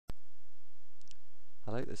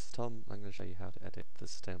Hello, this is Tom. I'm going to show you how to edit the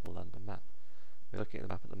Sustainable London map. We're looking at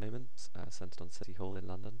the map at the moment, centred on City Hall in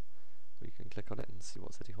London. We can click on it and see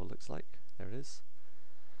what City Hall looks like. There it is.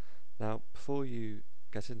 Now, before you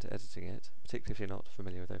get into editing it, particularly if you're not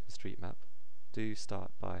familiar with OpenStreetMap, do start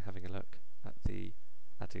by having a look at the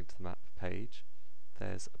Adding to the Map page.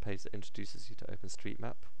 There's a page that introduces you to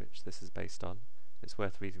OpenStreetMap, which this is based on. It's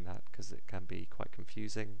worth reading that because it can be quite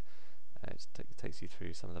confusing. It takes you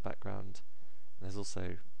through some of the background. And there's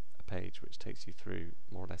also a page which takes you through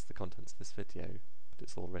more or less the contents of this video, but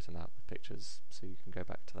it's all written out with pictures, so you can go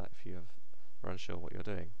back to that if you are unsure what you're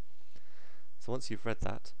doing. So once you've read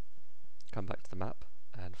that, come back to the map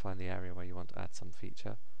and find the area where you want to add some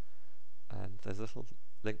feature, and there's a little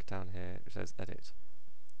link down here which says edit.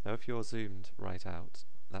 Now if you're zoomed right out,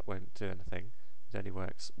 that won't do anything. It only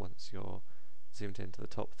works once you're zoomed into the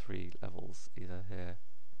top 3 levels, either here,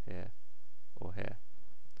 here, or here.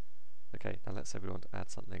 Okay, now let's say we want to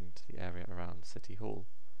add something to the area around City Hall.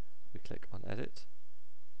 We click on Edit,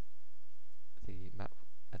 the map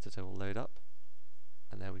editor will load up,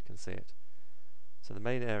 and there we can see it. So the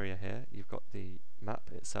main area here, you've got the map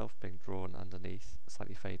itself being drawn underneath,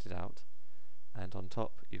 slightly faded out, and on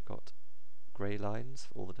top you've got grey lines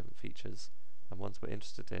for all the different features, and ones we're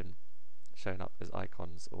interested in shown up as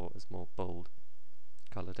icons or as more bold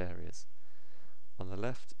coloured areas. On the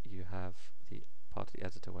left you have the part of the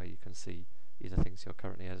editor where you can see either things you're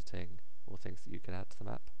currently editing or things that you can add to the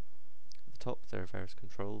map. At the top there are various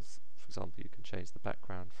controls. For example, you can change the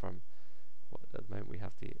background from what at the moment we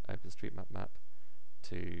have the OpenStreetMap map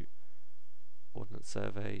to Ordnance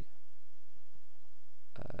Survey,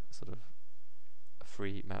 sort of a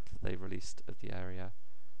free map that they've released of the area,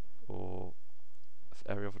 or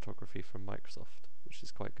aerial photography from Microsoft, which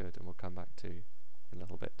is quite good and we'll come back to in a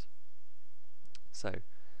little bit. So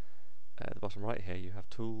at the bottom right here you have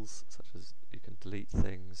tools such as you can delete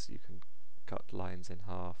things, you can cut lines in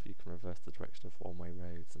half, you can reverse the direction of one-way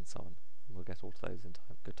roads and so on. And we'll get all to those in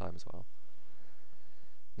good time as well.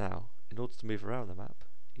 Now, in order to move around the map,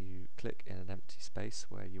 you click in an empty space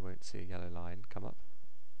where you won't see a yellow line come up.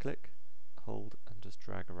 Click, hold and just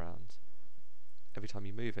drag around. Every time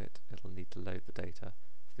you move it, it'll need to load the data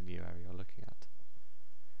for the new area you're looking at.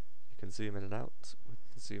 You can zoom in and out with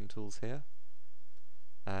the zoom tools here.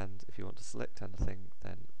 And if you want to select anything,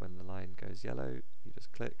 then when the line goes yellow, you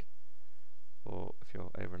just click, or if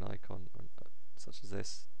you're over an icon such as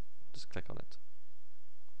this, just click on it.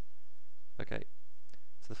 Okay,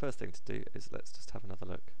 so the first thing to do is let's just have another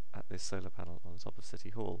look at this solar panel on the top of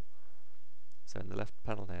City Hall. So in the left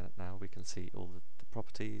panel there now we can see all the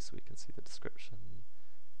properties, we can see the description.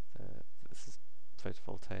 This is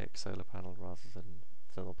photovoltaic solar panel rather than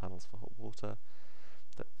thermal panels for hot water.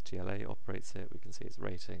 That the GLA operates it, we can see its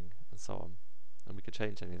rating and so on, and we could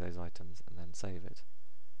change any of those items and then save it.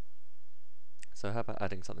 So how about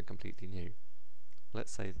adding something completely new?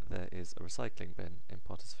 Let's say that there is a recycling bin in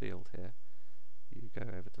Potter's Field here. You go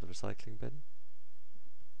over to the recycling bin,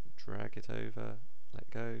 drag it over,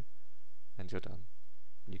 let go, and you're done.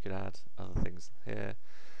 You could add other things here,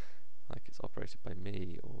 like it's operated by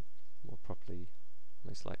me, or more properly,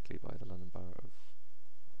 most likely by the London Borough of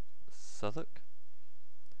Southwark.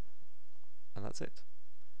 And that's it.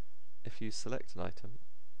 If you select an item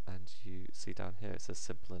and you see down here it says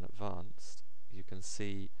simple and advanced, you can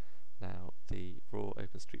see now the raw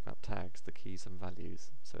OpenStreetMap tags, the keys and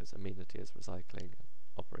values. So it's amenity as recycling, and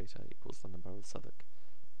operator equals London Borough of Southwark.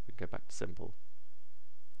 We can go back to simple.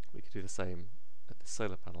 We could do the same at the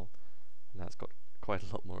solar panel, and now it's got quite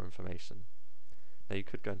a lot more information. Now you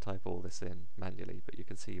could go and type all this in manually, but you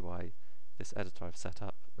can see why this editor I've set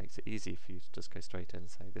up makes it easy for you to just go straight in and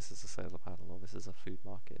say this is a solar panel or this is a food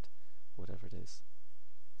market, whatever it is.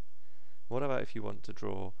 What about if you want to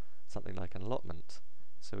draw something like an allotment?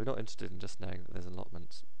 So we're not interested in just knowing that there's an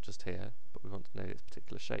allotment just here, but we want to know its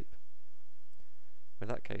particular shape. In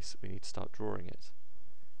that case we need to start drawing it.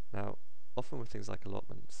 Now often with things like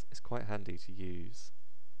allotments it's quite handy to use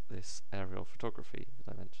this aerial photography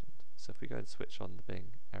that I mentioned. So if we go and switch on the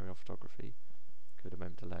Bing aerial photography, give it a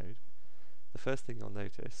moment to load, the first thing you'll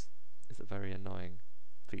notice is a very annoying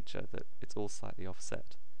feature that it's all slightly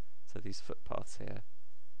offset. So these footpaths here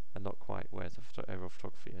are not quite where the aerial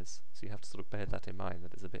photography is, so you have to sort of bear that in mind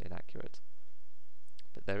that it's a bit inaccurate.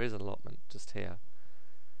 But there is an allotment just here.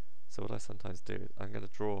 So what I sometimes do is I'm going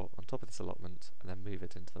to draw on top of this allotment and then move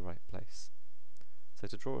it into the right place. So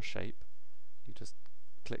to draw a shape, you just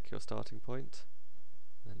click your starting point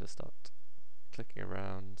and then just start clicking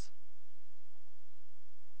around,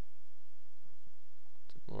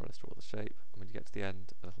 more or less draw the shape, and when you get to the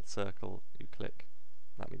end, a little circle, you click,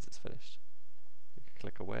 and that means it's finished. You can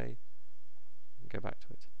click away, go back to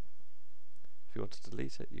it. If you wanted to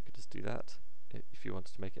delete it, you could just do that. If you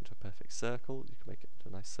wanted to make it into a perfect circle, you could make it into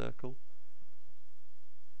a nice circle.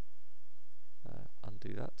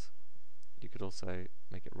 Undo that. You could also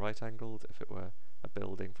make it right angled if it were a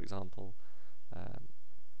building, for example. And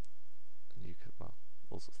you could, well,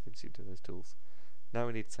 all sorts of things you can do with those tools. Now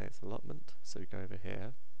we need to say it's allotment, so we go over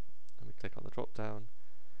here and we click on the drop down.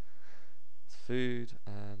 It's food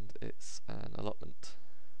and it's an allotment,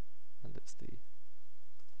 and it's the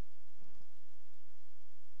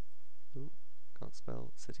can't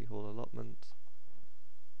spell City Hall allotment,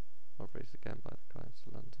 operated again by the Greater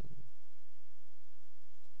London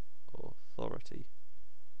Authority.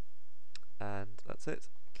 And that's it.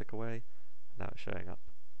 Click away. Now it's showing up.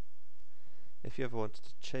 If you ever wanted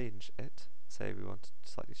to change it, say we wanted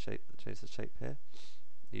to slightly change the shape here,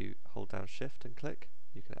 you hold down Shift and click.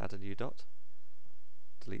 You can add a new dot.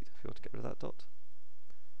 Delete if you want to get rid of that dot.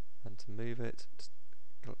 And to move it, just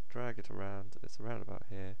drag it around. It's around about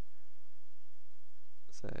here.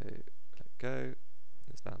 So let go.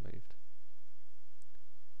 It's now moved.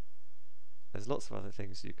 There's lots of other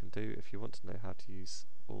things you can do. If you want to know how to use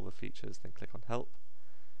all the features, then click on Help,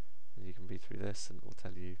 and you can read through this, and it will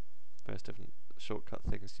tell you various different shortcut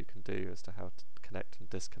things you can do as to how to connect and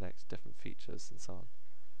disconnect different features and so on.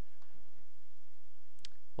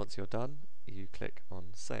 Once you're done, you click on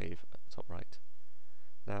Save at the top right.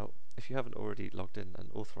 Now, if you haven't already logged in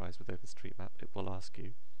and authorized with OpenStreetMap, it will ask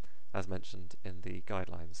you, as mentioned in the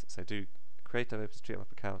guidelines. So do create an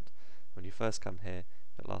OpenStreetMap account. When you first come here,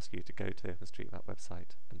 it'll ask you to go to the OpenStreetMap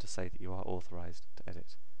website and to say that you are authorized to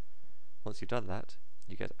edit. Once you've done that,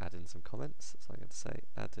 you get to add in some comments. So I'm going to say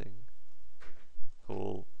adding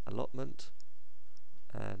hall allotment,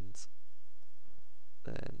 and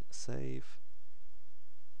then save.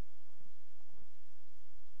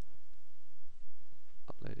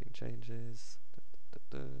 Uploading changes.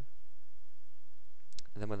 And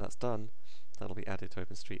then when that's done, that'll be added to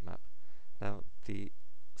OpenStreetMap. Now, the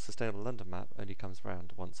Sustainable London map only comes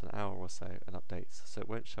around once an hour or so and updates, so it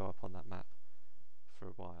won't show up on that map for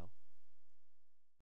a while.